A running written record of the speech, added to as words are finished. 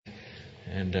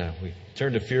And we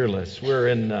turn to Fearless. We're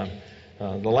in the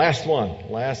last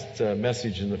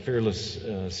message in the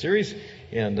Fearless series.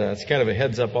 And it's kind of a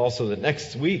heads up also that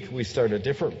next week we start a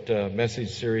different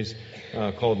message series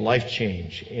called Life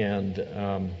Change. And,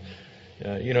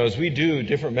 as we do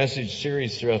different message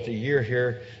series throughout the year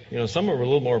here, some are a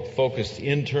little more focused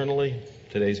internally.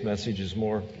 Today's message is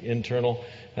more internal.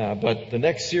 But the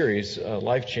next series,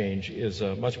 Life Change, is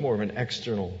much more of an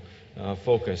external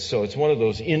focus. So it's one of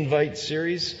those invite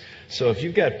series. So if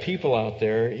you've got people out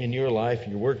there in your life,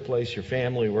 your workplace, your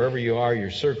family, wherever you are, your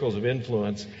circles of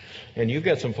influence, and you've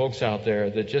got some folks out there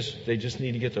that they just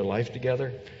need to get their life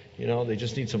together, they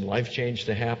just need some life change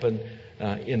to happen,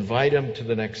 invite them to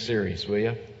the next series, will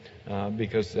you?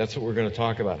 Because that's what we're going to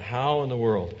talk about. How in the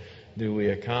world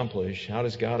how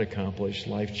does God accomplish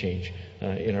life change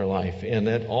in our life? And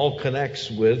that all connects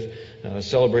with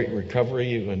Celebrate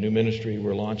Recovery, a new ministry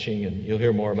we're launching, and you'll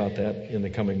hear more about that in the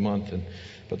coming month.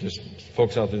 But there's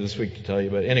folks out there this week to tell you.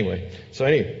 But anyway,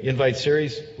 invite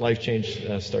series, Life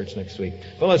Change starts next week.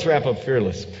 But let's wrap up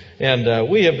Fearless. And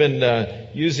we have been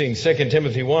using 2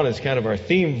 Timothy 1 as kind of our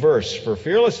theme verse for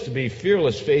Fearless, to be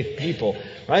fearless faith people.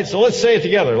 Right? So let's say it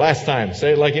together last time.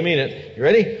 Say it like you mean it. You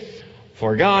ready?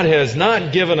 For God has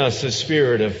not given us a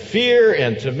spirit of fear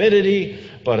and timidity,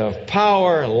 but of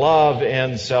power, love,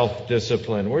 and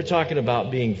self-discipline. We're talking about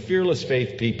being fearless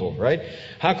faith people, right?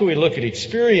 How can we look at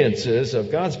experiences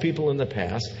of God's people in the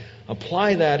past,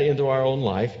 apply that into our own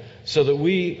life, so that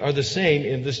we are the same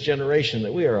in this generation,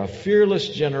 that we are a fearless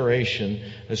generation,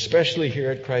 especially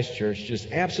here at Christ Church,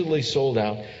 just absolutely sold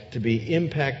out to be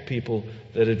impact people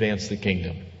that advance the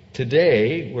kingdom.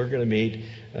 Today, we're going to meet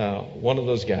one of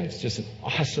those guys, just an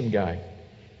awesome guy.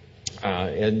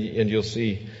 And you'll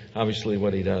see, obviously,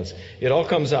 what he does. It all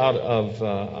comes out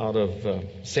of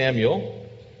Samuel.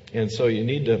 And so you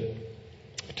need to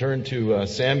turn to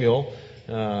Samuel.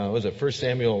 Was it 1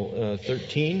 Samuel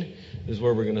 13 is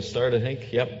where we're going to start, I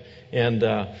think. Yep.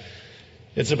 And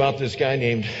it's about this guy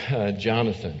named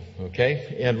Jonathan.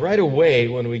 Okay? And right away,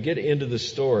 when we get into the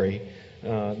story,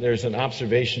 there's an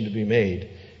observation to be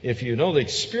made. If you know the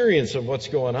experience of what's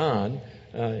going on,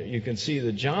 you can see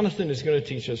that Jonathan is going to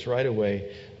teach us right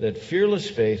away that fearless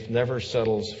faith never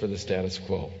settles for the status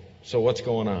quo. So what's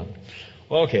going on?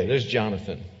 Well, okay, there's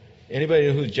Jonathan. Anybody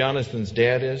know who Jonathan's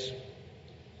dad is?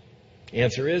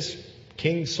 Answer is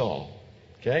King Saul.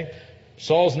 Okay?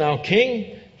 Saul's now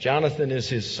king. Jonathan is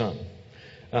his son.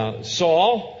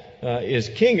 Saul is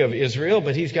king of Israel,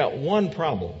 but he's got one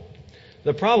problem.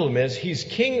 The problem is he's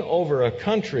king over a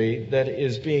country that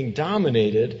is being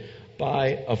dominated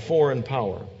by a foreign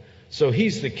power. So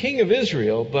he's the king of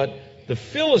Israel, but the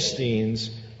Philistines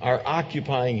are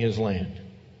occupying his land.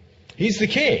 He's the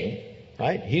king,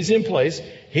 right? He's in place.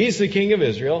 He's the king of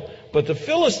Israel, but the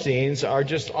Philistines are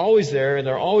just always there, and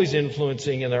they're always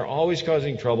influencing, and they're always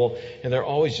causing trouble, and they're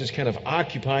always just kind of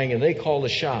occupying, and they call the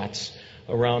shots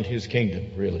around his kingdom,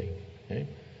 really. Okay?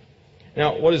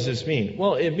 Now, what does this mean?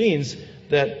 Well, it means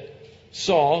that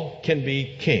Saul can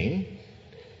be king,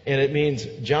 and it means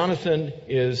Jonathan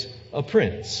is a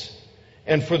prince.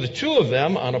 And for the two of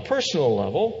them, on a personal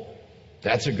level,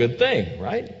 that's a good thing,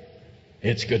 right?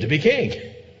 It's good to be king.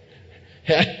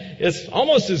 It's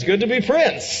almost as good to be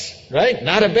prince, right?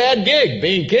 Not a bad gig,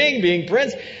 being king, being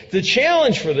prince. The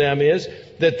challenge for them is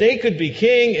that they could be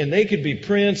king and they could be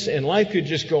prince, and life could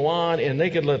just go on, and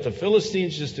they could let the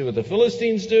Philistines just do what the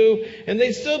Philistines do, and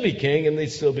they'd still be king and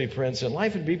they'd still be prince, and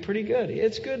life would be pretty good.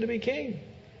 It's good to be king.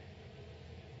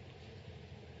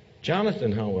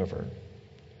 Jonathan, however,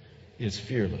 is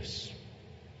fearless,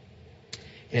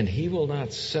 and he will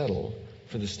not settle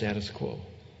for the status quo.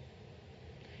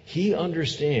 He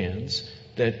understands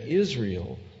that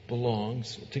Israel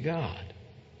belongs to God.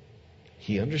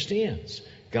 He understands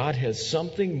God has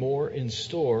something more in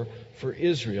store for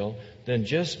Israel than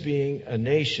just being a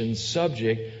nation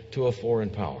subject to a foreign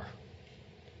power.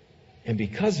 And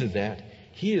because of that,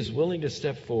 he is willing to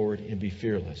step forward and be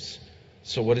fearless.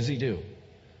 So what does he do?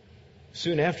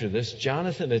 Soon after this,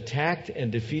 Jonathan attacked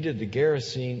and defeated the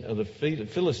garrison of the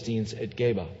Philistines at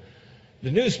Geba.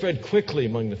 The news spread quickly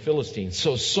among the Philistines.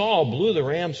 So Saul blew the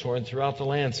ram's horn throughout the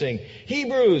land, saying,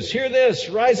 "Hebrews, hear this,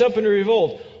 rise up and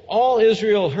revolt." All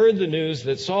Israel heard the news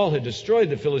that Saul had destroyed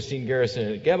the Philistine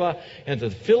garrison at Geba, and the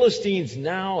Philistines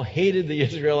now hated the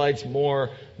Israelites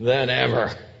more than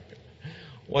ever.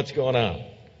 What's going on?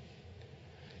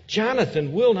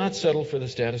 Jonathan will not settle for the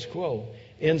status quo.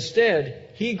 Instead,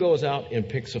 he goes out and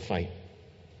picks a fight.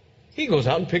 He goes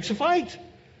out and picks a fight.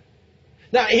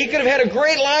 Now, he could have had a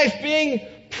great life being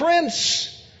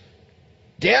prince,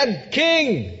 dad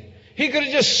king. He could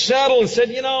have just settled and said,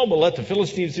 we'll let the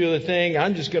Philistines do the thing.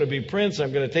 I'm just going to be prince.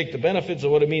 I'm going to take the benefits of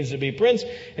what it means to be prince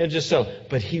and just settle.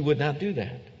 But he would not do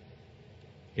that.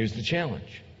 Here's the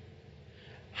challenge.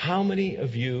 How many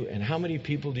of you and how many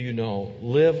people do you know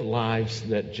live lives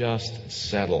that just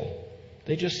settle?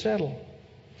 They just settle.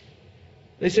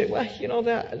 They say, well,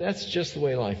 that's just the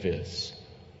way life is.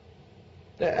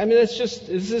 This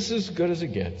is as good as it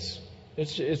gets.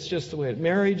 It's just the way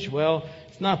marriage, well,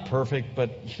 it's not perfect,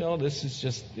 but, this is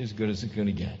just as good as it's going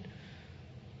to get.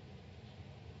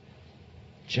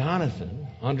 Jonathan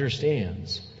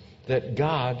understands that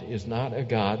God is not a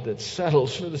God that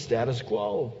settles for the status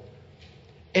quo.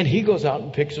 And he goes out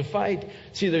and picks a fight.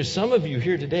 See, there's some of you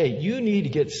here today, you need to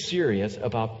get serious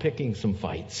about picking some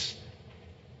fights.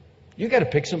 You got to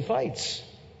pick some fights.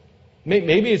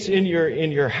 Maybe it's in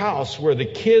your house where the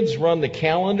kids run the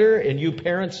calendar and you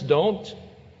parents don't.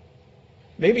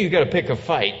 Maybe you got to pick a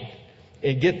fight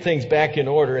and get things back in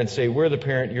order and say, we're the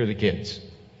parent, you're the kids.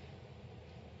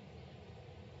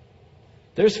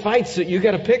 There's fights that you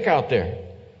got to pick out there.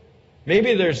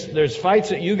 Maybe there's fights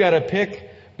that you got to pick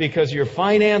because your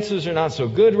finances are not so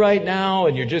good right now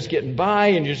and you're just getting by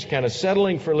and you're just kind of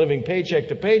settling for living paycheck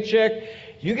to paycheck.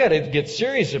 You got to get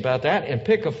serious about that and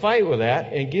pick a fight with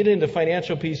that and get into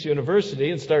Financial Peace University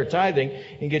and start tithing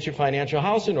and get your financial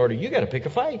house in order. You got to pick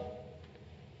a fight.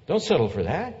 Don't settle for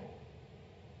that.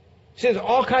 See, there's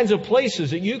all kinds of places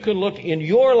that you can look in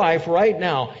your life right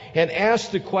now and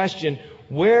ask the question,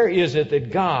 where is it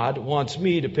that God wants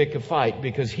me to pick a fight?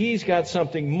 Because He's got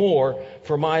something more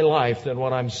for my life than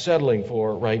what I'm settling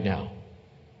for right now.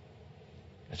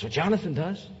 That's what Jonathan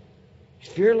does.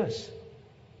 He's fearless.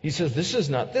 He says, this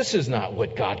is not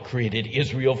what God created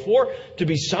Israel for, to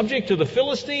be subject to the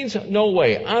Philistines. No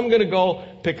way. I'm going to go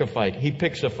pick a fight. He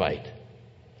picks a fight.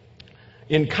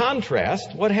 In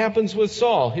contrast, what happens with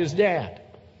Saul, his dad?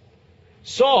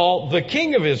 Saul, the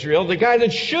king of Israel, the guy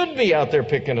that should be out there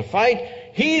picking a fight,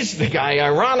 he's the guy,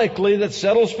 ironically, that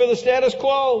settles for the status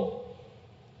quo.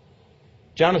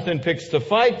 Jonathan picks the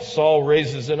fight. Saul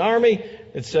raises an army.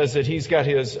 It says that he's got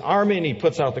his army and he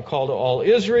puts out the call to all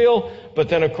Israel. But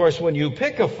then, of course, when you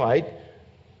pick a fight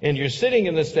and you're sitting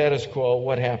in the status quo,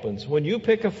 what happens? When you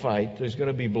pick a fight, there's going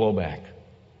to be blowback.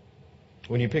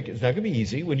 It's not going to be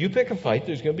easy. When you pick a fight,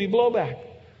 there's going to be blowback.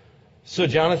 So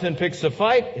Jonathan picks the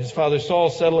fight. His father Saul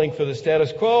settling for the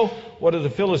status quo. What do the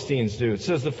Philistines do? It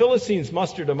says the Philistines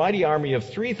mustered a mighty army of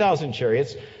 3,000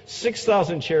 chariots,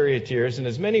 6,000 charioteers, and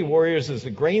as many warriors as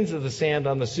the grains of the sand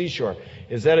on the seashore.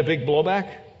 Is that a big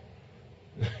blowback?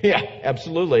 Yeah,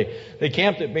 absolutely. They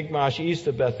camped at Michmash east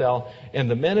of Bethel, and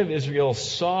the men of Israel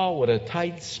saw what a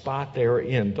tight spot they were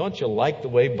in. Don't you like the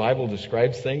way the Bible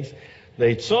describes things?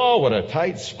 They saw what a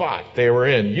tight spot they were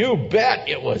in. You bet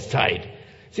it was tight.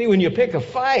 See, when you pick a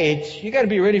fight, you got to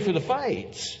be ready for the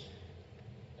fights.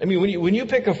 I mean, when you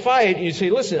pick a fight, you say,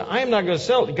 listen, I am not going to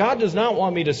settle. God does not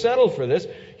want me to settle for this.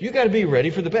 You got to be ready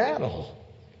for the battle.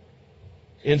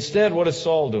 Instead, what is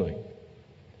Saul doing?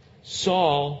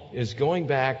 Saul is going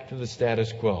back to the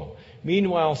status quo.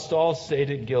 Meanwhile, Saul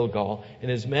stayed at Gilgal, and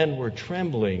his men were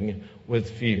trembling with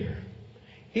fear.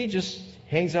 He just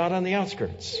hangs out on the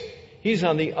outskirts. He's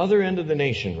on the other end of the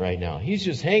nation right now. He's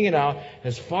just hanging out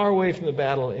as far away from the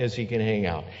battle as he can hang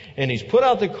out. And he's put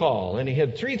out the call, and he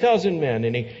had 3,000 men,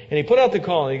 and he put out the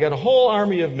call, and he got a whole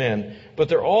army of men, but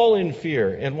they're all in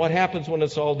fear. And what happens when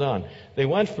it's all done? They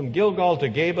went from Gilgal to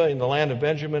Geba in the land of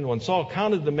Benjamin. When Saul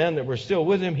counted the men that were still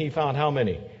with him, he found how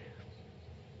many?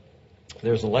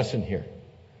 There's a lesson here.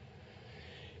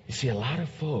 You see, a lot of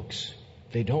folks,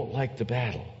 they don't like the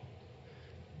battle.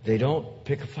 They don't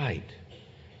pick a fight.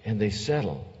 And they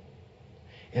settle.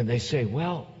 And they say,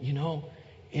 well,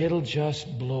 it'll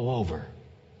just blow over.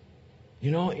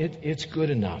 It's good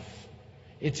enough.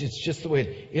 It's just the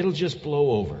way it'll just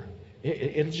blow over.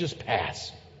 It'll just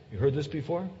pass. You heard this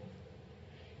before?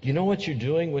 You know what you're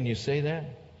doing when you say that?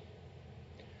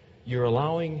 You're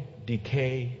allowing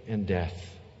decay and death.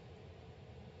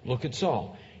 Look at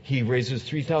Saul. He raises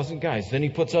 3,000 guys. Then he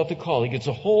puts out the call. He gets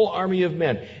a whole army of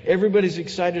men. Everybody's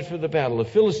excited for the battle. The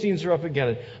Philistines are up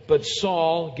against it. But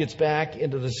Saul gets back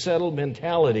into the settled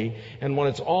mentality. And when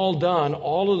it's all done,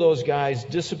 all of those guys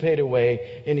dissipate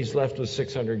away, and he's left with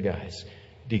 600 guys.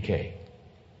 Decay.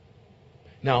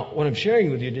 Now, what I'm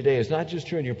sharing with you today is not just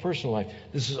true in your personal life.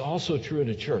 This is also true in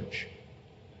a church.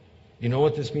 You know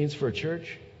what this means for a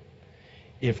church?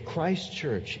 If Christ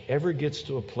Church ever gets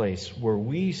to a place where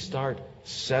we start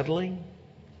settling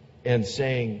and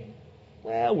saying,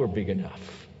 well, we're big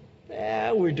enough.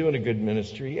 We're doing a good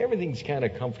ministry. Everything's kind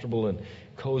of comfortable and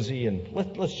cozy, and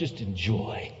let's just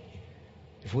enjoy.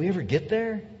 If we ever get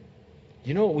there,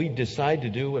 You know what we decide to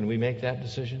do when we make that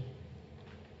decision?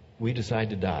 We decide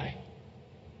to die.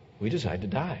 We decide to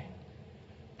die.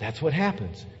 That's what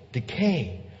happens.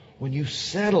 Decay. When you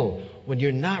settle, when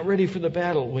you're not ready for the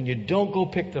battle, when you don't go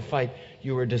pick the fight,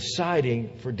 you are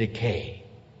deciding for decay.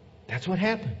 That's what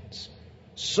happens.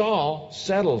 Saul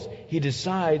settles. He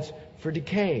decides for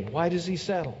decay. Why does he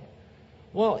settle?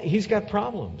 Well, he's got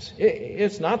problems.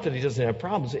 It's not that he doesn't have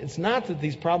problems. It's not that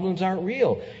these problems aren't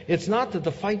real. It's not that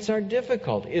the fights aren't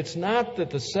difficult. It's not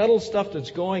that the settled stuff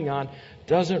that's going on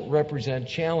doesn't represent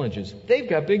challenges. They've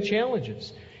got big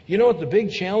challenges. You know what the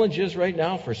big challenge is right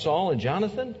now for Saul and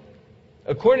Jonathan?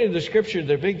 According to the Scripture,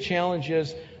 their big challenge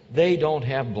is they don't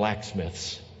have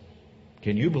blacksmiths.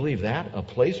 Can you believe that? A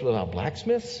place without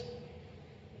blacksmiths?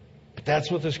 But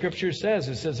that's what the Scripture says.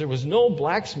 It says there was no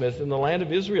blacksmith in the land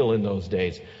of Israel in those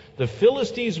days. The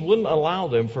Philistines wouldn't allow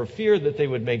them for fear that they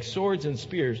would make swords and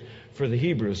spears for the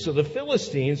Hebrews. So the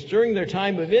Philistines, during their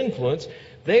time of influence,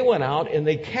 they went out and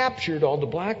they captured all the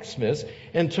blacksmiths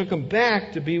and took them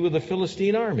back to be with the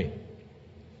Philistine army.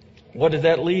 What did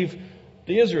that leave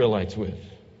the Israelites with?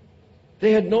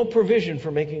 They had no provision for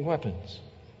making weapons.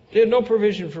 They had no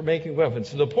provision for making weapons,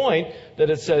 to the point that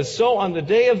it says, so on the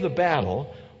day of the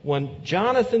battle, when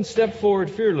Jonathan stepped forward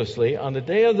fearlessly, on the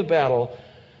day of the battle,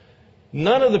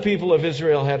 none of the people of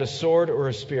Israel had a sword or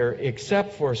a spear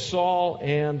except for Saul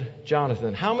and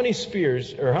Jonathan. How many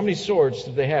spears or how many swords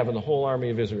did they have in the whole army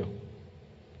of Israel?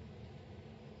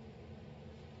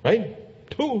 Right?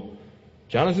 2.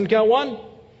 Jonathan's got 1.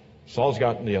 Saul's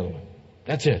got the other one.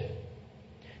 That's it.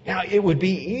 Now, it would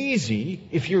be easy,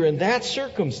 if you're in that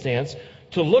circumstance,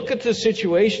 to look at the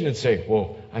situation and say,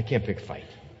 whoa, I can't pick a fight.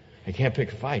 I can't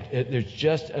pick a fight. There's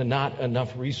just not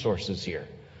enough resources here.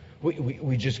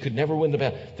 We just could never win the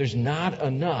battle. There's not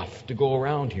enough to go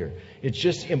around here. It's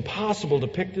just impossible to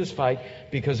pick this fight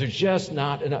because there's just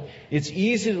not enough. It's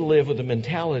easy to live with a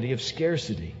mentality of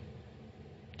scarcity.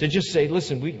 To just say,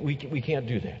 listen, we can't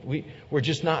do that. We're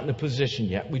just not in a position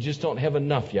yet. We just don't have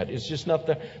enough yet. It's just not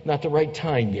the right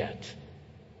time yet.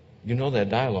 You know that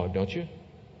dialogue, don't you?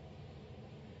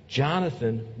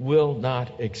 Jonathan will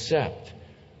not accept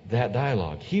that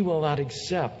dialogue. He will not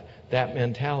accept that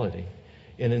mentality.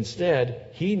 And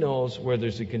instead, he knows where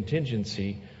there's a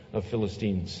contingency of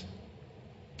Philistines.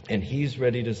 And he's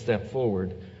ready to step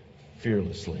forward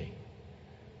fearlessly.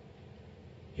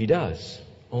 He does.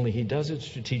 Only he does it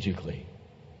strategically.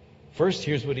 First,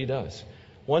 here's what he does.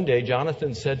 One day,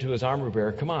 Jonathan said to his armor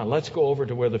bearer, come on, let's go over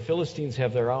to where the Philistines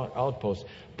have their outposts.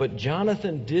 But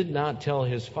Jonathan did not tell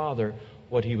his father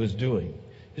what he was doing.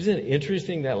 Isn't it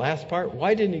interesting, that last part?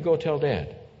 Why didn't he go tell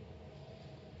Dad?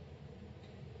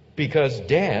 Because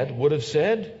Dad would have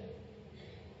said,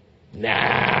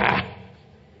 nah.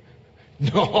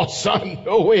 No, son,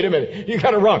 no, wait a minute. You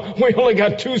got it wrong. We only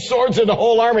got 2 swords in the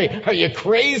whole army. Are you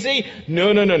crazy?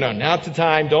 No. Not the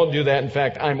time. Don't do that. In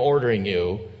fact, I'm ordering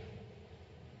you.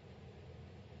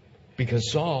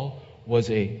 Because Saul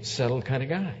was a settled kind of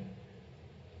guy.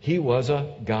 He was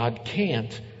a God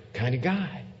can't kind of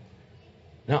guy.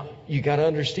 Now, you got to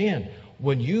understand,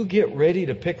 when you get ready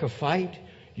to pick a fight,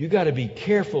 you got to be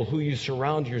careful who you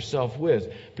surround yourself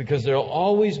with, because there'll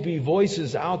always be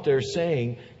voices out there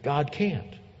saying God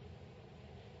can't.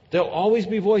 There'll always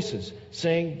be voices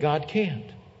saying God can't.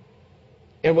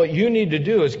 And what you need to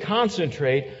do is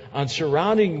concentrate on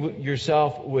surrounding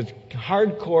yourself with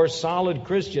hardcore, solid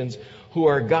Christians who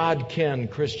are God can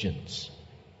Christians.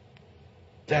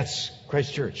 That's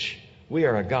Christ Church. We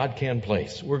are a God can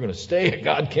place. We're going to stay a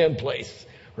God can place,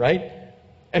 right?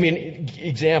 I mean,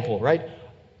 example, right?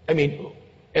 I mean,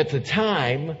 at the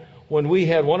time when we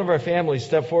had one of our families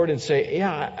step forward and say,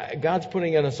 yeah, God's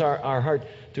putting in us our heart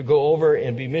to go over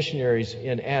and be missionaries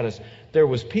in Addis, there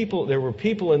were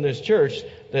people in this church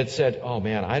that said, oh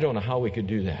man, I don't know how we could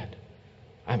do that.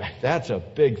 I mean, that's a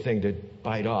big thing to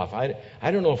bite off. I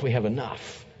don't know if we have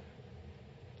enough.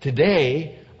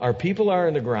 Today, our people are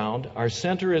in the ground, our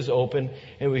center is open,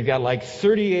 and we've got like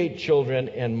 38 children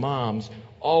and moms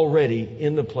already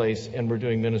in the place, and we're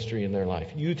doing ministry in their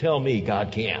life. You tell me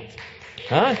God can't.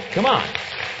 Huh? Come on.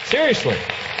 Seriously.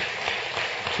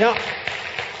 Now,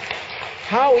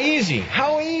 how easy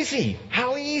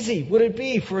would it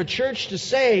be for a church to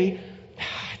say,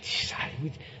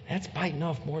 that's biting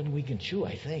off more than we can chew,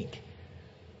 I think.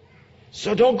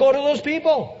 So don't go to those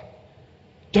people.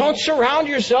 Don't surround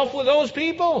yourself with those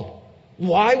people.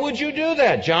 Why would you do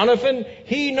that? Jonathan,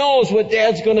 he knows what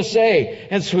Dad's going to say.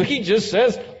 And so he just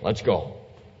says, let's go.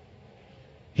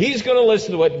 He's going to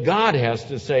listen to what God has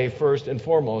to say first and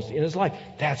foremost in his life.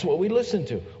 That's what we listen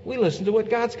to. We listen to what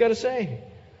God's got to say.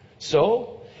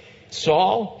 So,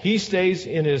 Saul, he stays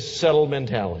in his settled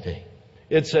mentality.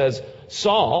 It says,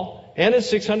 Saul and his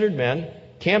 600 men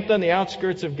camped on the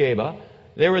outskirts of Geba.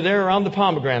 They were there around the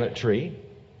pomegranate tree.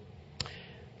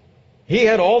 He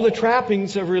had all the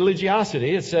trappings of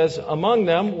religiosity. It says, among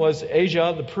them was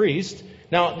Asa the priest.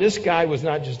 Now, this guy was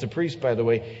not just a priest, by the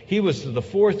way. He was the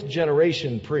fourth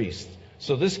generation priest.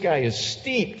 So this guy is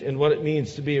steeped in what it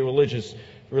means to be a religious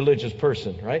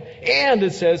person, right? And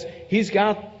it says he's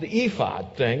got the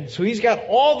ephod thing. So he's got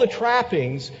all the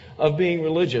trappings of being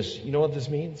religious. You know what this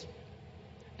means?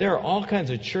 There are all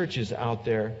kinds of churches out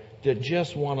there that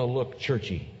just want to look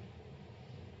churchy.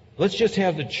 Let's just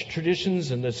have the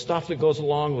traditions and the stuff that goes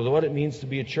along with what it means to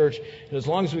be a church. And as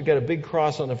long as we've got a big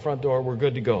cross on the front door, we're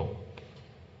good to go.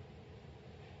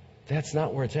 That's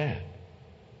not where it's at.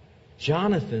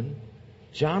 Jonathan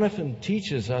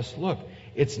teaches us, look,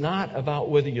 it's not about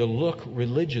whether you look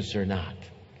religious or not.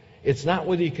 It's not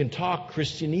whether you can talk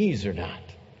Christianese or not.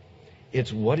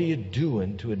 It's what are you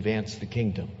doing to advance the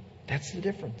kingdom. That's the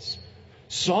difference.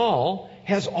 Saul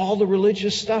has all the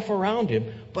religious stuff around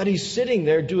him, but he's sitting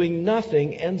there doing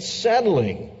nothing and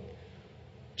settling.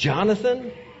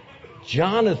 Jonathan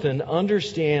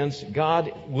understands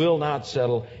God will not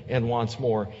settle and wants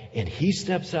more, and he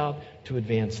steps out to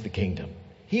advance the kingdom.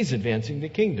 He's advancing the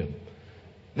kingdom.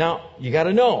 Now, you got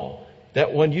to know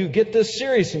that when you get this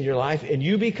serious in your life and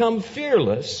you become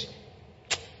fearless,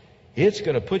 it's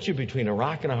going to put you between a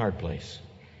rock and a hard place.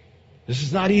 This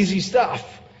is not easy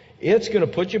stuff. It's going to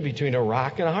put you between a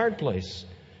rock and a hard place.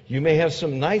 You may have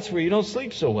some nights where you don't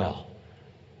sleep so well.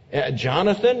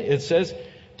 Jonathan, it says,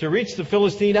 to reach the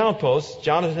Philistine outposts,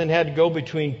 Jonathan had to go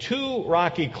between two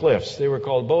rocky cliffs. They were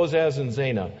called Bozez and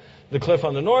Zana. The cliff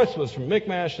on the north was from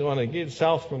Michmash, the one on the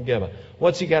south from Geba.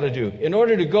 What's he got to do? In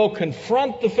order to go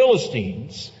confront the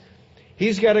Philistines,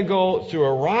 he's got to go through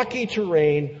a rocky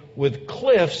terrain with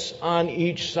cliffs on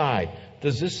each side.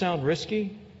 Does this sound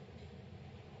risky?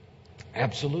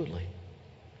 Absolutely.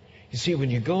 You see, when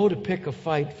you go to pick a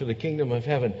fight for the kingdom of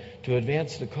heaven to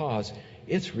advance the cause,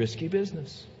 it's risky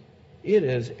business. It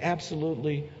is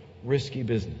absolutely risky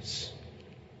business.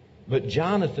 But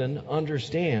Jonathan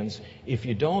understands if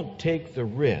you don't take the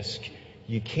risk,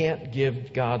 you can't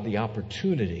give God the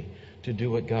opportunity to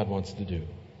do what God wants to do.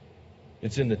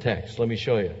 It's in the text. Let me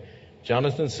show you.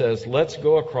 Jonathan says, let's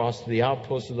go across to the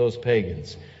outpost of those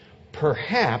pagans.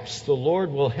 Perhaps the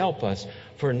Lord will help us,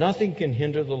 for nothing can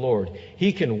hinder the Lord.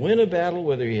 He can win a battle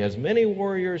whether he has many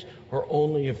warriors or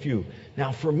only a few.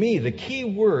 Now, for me, the key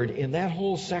word in that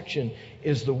whole section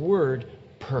is the word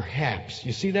perhaps.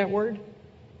 You see that word?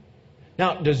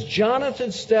 Now, does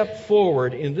Jonathan step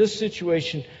forward in this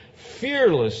situation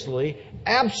fearlessly,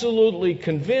 absolutely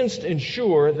convinced and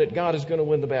sure that God is going to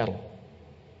win the battle?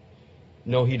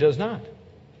 No, he does not.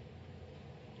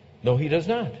 No, he does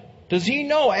not. Does he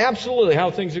know absolutely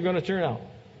how things are going to turn out?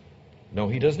 No,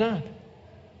 he does not.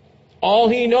 All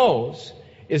he knows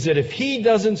is that if he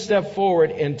doesn't step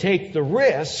forward and take the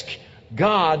risk,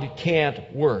 God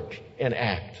can't work and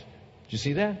act. Do you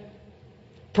see that?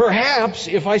 Perhaps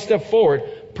if I step forward,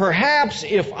 perhaps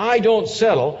if I don't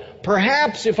settle,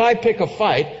 perhaps if I pick a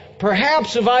fight,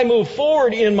 perhaps if I move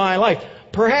forward in my life,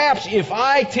 perhaps if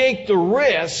I take the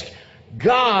risk,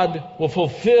 God will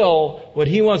fulfill what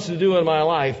he wants to do in my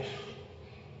life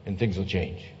and things will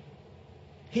change.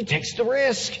 He takes the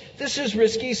risk. This is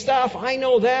risky stuff. I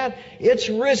know that. It's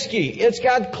risky. It's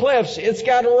got cliffs. It's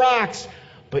got rocks.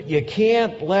 But you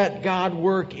can't let God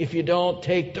work if you don't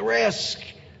take the risk.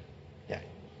 Yeah.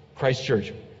 Christ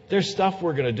Church, there's stuff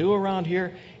we're going to do around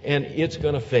here, and it's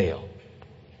going to fail.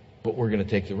 But we're going to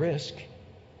take the risk.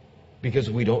 Because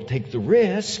if we don't take the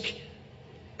risk,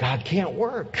 God can't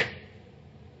work.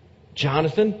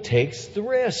 Jonathan takes the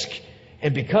risk.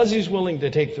 And because he's willing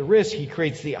to take the risk, he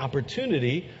creates the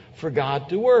opportunity for God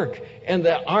to work. And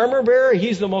the armor bearer,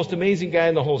 he's the most amazing guy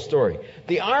in the whole story.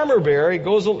 The armor bearer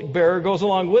goes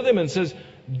along with him and says,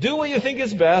 do what you think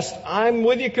is best. I'm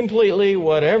with you completely,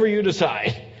 whatever you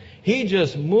decide. He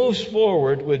just moves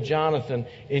forward with Jonathan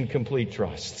in complete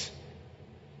trust.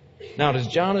 Now, does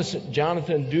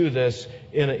Jonathan do this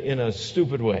in a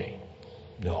stupid way?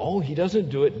 No, he doesn't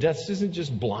do it. This isn't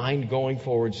just blind going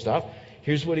forward stuff.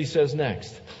 Here's what he says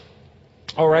next.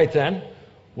 All right, then,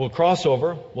 we'll cross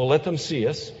over. We'll let them see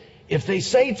us. If they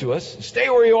say to us, stay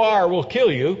where you are, we'll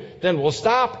kill you, then we'll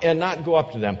stop and not go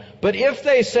up to them. But if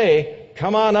they say,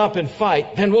 come on up and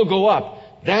fight, then we'll go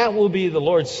up. That will be the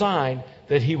Lord's sign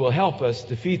that he will help us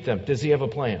defeat them. Does he have a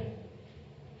plan?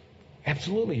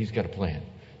 Absolutely, he's got a plan.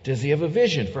 Does he have a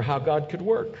vision for how God could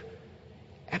work?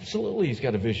 Absolutely, he's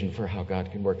got a vision for how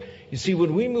God can work. You see,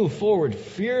 when we move forward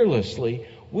fearlessly,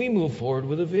 we move forward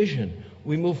with a vision.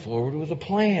 We move forward with a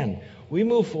plan. We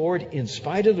move forward in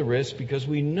spite of the risk because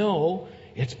we know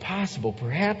it's possible.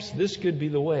 Perhaps this could be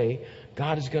the way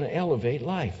God is going to elevate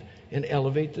life and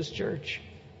elevate this church.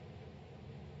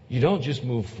 You don't just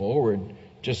move forward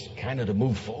just kind of to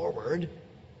move forward.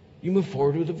 You move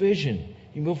forward with a vision.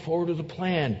 You move forward with a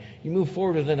plan. You move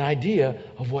forward with an idea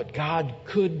of what God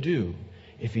could do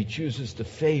if He chooses to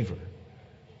favor.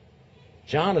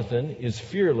 Jonathan is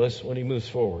fearless when he moves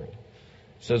forward.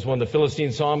 It says, when the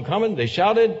Philistines saw him coming, they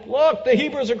shouted, "Look, the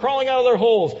Hebrews are crawling out of their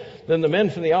holes." Then the men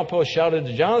from the outpost shouted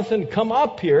to Jonathan, "Come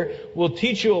up here, we'll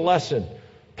teach you a lesson."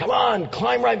 "Come on,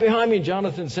 climb right behind me,"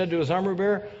 Jonathan said to his armor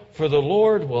bearer, "for the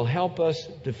Lord will help us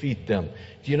defeat them."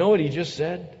 Do you know what he just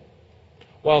said?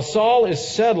 While Saul is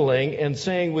settling and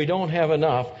saying we don't have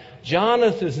enough,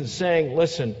 Jonathan is saying,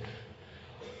 listen,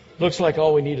 looks like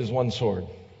all we need is one sword.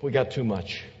 We got too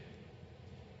much.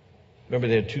 Remember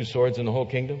they had 2 swords in the whole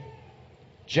kingdom?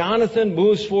 Jonathan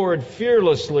moves forward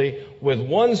fearlessly with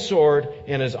one sword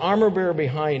and his armor bearer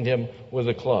behind him with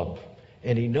a club.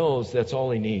 And he knows that's all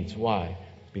he needs. Why?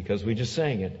 Because we just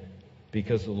sang it.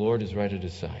 Because the Lord is right at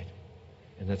his side.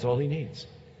 And that's all he needs.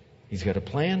 He's got a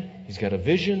plan. He's got a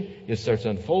vision. It starts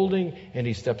unfolding and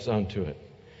he steps onto it.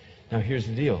 Now here's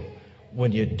the deal.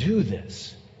 When you do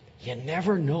this, you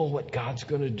never know what God's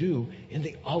going to do in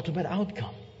the ultimate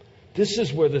outcome. This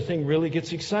is where the thing really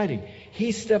gets exciting.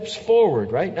 He steps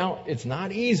forward, right? Now, it's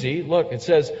not easy. Look, it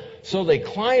says, so they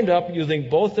climbed up using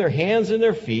both their hands and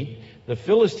their feet. The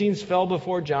Philistines fell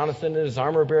before Jonathan, and his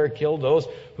armor bearer killed those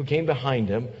who came behind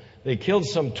him. They killed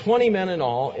some 20 men in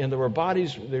all, and there were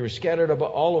bodies, they were scattered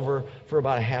all over for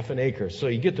about a half an acre. So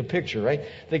you get the picture, right?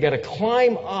 They got to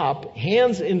climb up,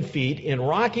 hands and feet, in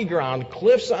rocky ground,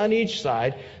 cliffs on each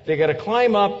side. They got to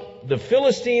climb up. The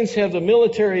Philistines have the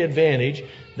military advantage.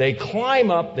 They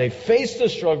climb up, they face the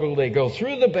struggle, they go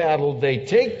through the battle, they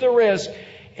take the risk,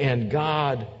 and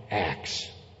God acts.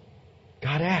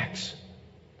 God acts.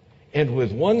 And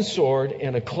with one sword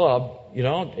and a club,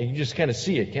 you just kind of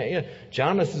see it, can't you?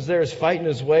 Jonathan's there is fighting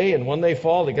his way, and when they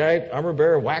fall, the guy, armor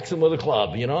bearer, whacks him with a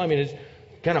club. It's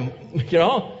kind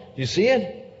of, you see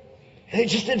it? They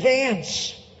just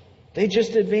advance. They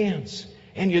just advance.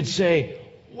 And you'd say,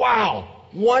 wow,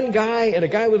 one guy and a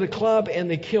guy with a club,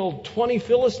 and they killed 20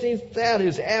 Philistines? That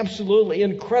is absolutely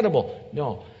incredible.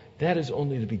 No, that is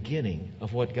only the beginning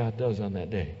of what God does on that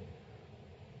day.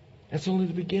 That's only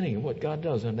the beginning of what God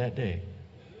does on that day.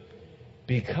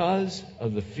 Because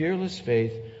of the fearless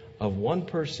faith of one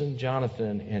person,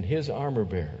 Jonathan, and his armor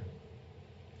bearer,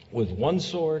 with one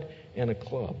sword and a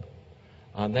club,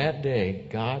 on that day,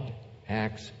 God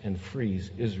acts and frees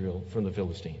Israel from the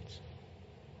Philistines.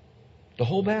 The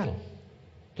whole battle,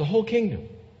 the whole kingdom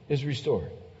is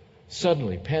restored.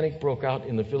 Suddenly, panic broke out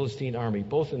in the Philistine army,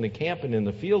 both in the camp and in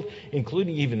the field,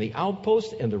 including even the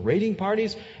outposts and the raiding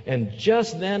parties. And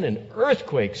just then, an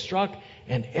earthquake struck,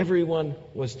 and everyone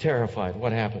was terrified.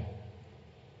 What happened?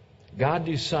 God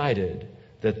decided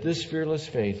that this fearless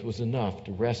faith was enough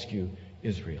to rescue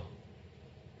Israel.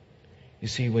 You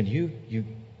see, when you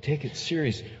take it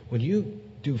serious, when you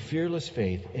do fearless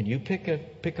faith and you pick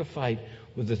a fight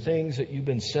with the things that you've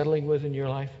been settling with in your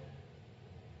life,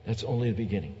 that's only the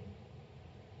beginning.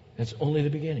 That's only the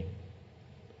beginning.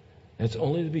 That's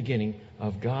only the beginning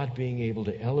of God being able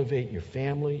to elevate your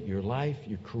family, your life,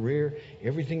 your career,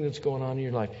 everything that's going on in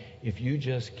your life, if you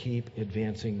just keep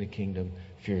advancing the kingdom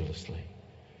fearlessly.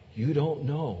 You don't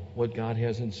know what God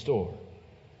has in store,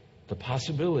 the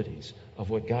possibilities of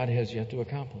what God has yet to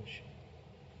accomplish.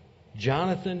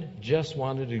 Jonathan just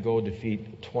wanted to go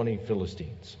defeat 20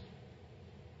 Philistines.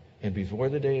 And before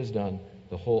the day is done,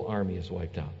 the whole army is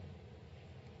wiped out.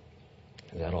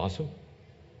 Is that awesome?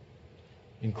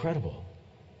 Incredible.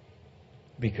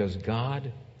 Because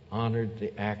God honored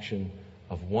the action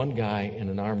of one guy and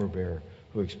an armor bearer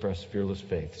who expressed fearless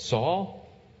faith. Saul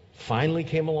finally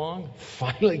came along,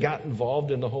 finally got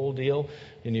involved in the whole deal.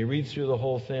 And you read through the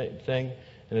whole thing,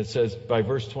 and it says by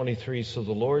verse 23, so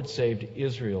the Lord saved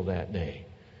Israel that day.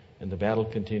 And the battle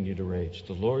continued to rage.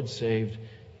 The Lord saved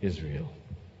Israel.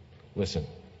 Listen,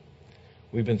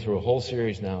 we've been through a whole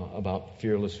series now about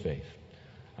fearless faith.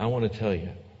 I want to tell you,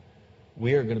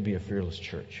 we are going to be a fearless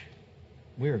church.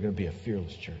 We are going to be a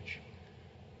fearless church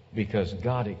because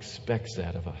God expects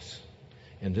that of us.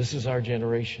 And this is our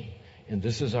generation, and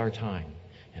this is our time.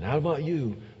 And I don't know about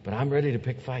you, but I'm ready to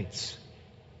pick fights.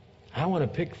 I want to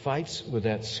pick fights with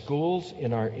that schools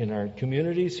in our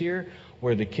communities here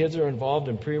where the kids are involved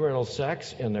in premarital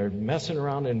sex and they're messing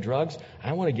around in drugs.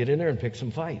 I want to get in there and pick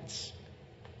some fights.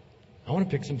 I want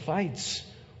to pick some fights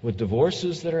with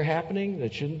divorces that are happening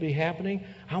that shouldn't be happening.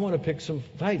 I want to pick some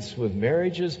fights with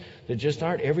marriages that just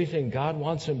aren't everything God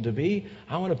wants them to be.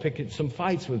 I want to pick some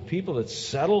fights with people that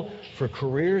settle for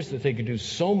careers that they could do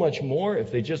so much more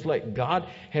if they just let God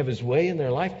have His way in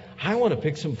their life. I want to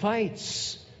pick some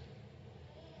fights.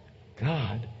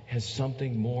 God has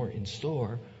something more in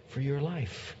store for your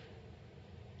life.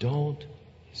 Don't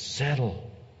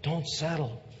settle. Don't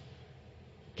settle.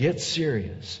 Get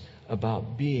serious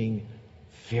about being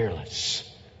fearless.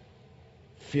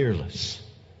 Fearless.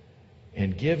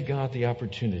 And give God the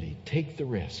opportunity. Take the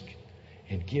risk.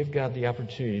 And give God the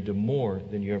opportunity to more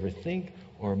than you ever think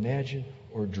or imagine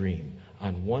or dream.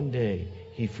 On one day,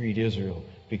 He freed Israel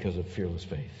because of fearless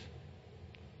faith.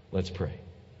 Let's pray.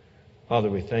 Father,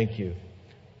 we thank You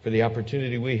for the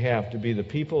opportunity we have to be the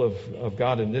people of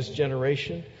God in this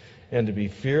generation and to be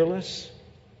fearless.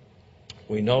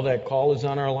 We know that call is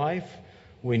on our life.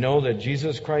 We know that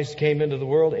Jesus Christ came into the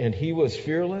world and He was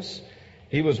fearless.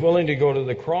 He was willing to go to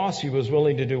the cross. He was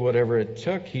willing to do whatever it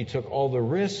took. He took all the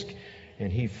risk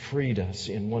and He freed us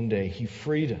in one day. He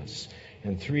freed us.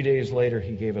 And 3 days later,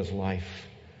 He gave us life.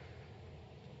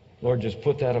 Lord, just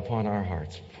put that upon our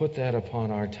hearts. Put that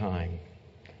upon our time.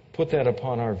 Put that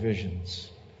upon our visions.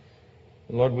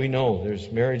 And Lord, we know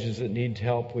there's marriages that need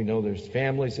help. We know there's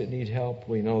families that need help.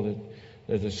 We know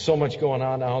that there's so much going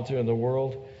on out there in the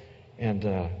world. And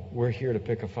we're here to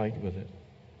pick a fight with it.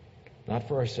 Not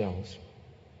for ourselves,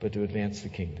 but to advance the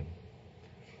kingdom.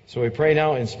 So we pray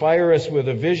now, inspire us with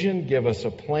a vision, give us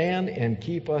a plan, and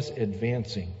keep us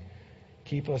advancing.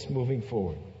 Keep us moving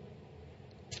forward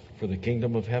for the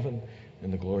kingdom of heaven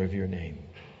and the glory of Your name.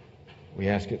 We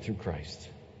ask it through Christ.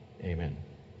 Amen.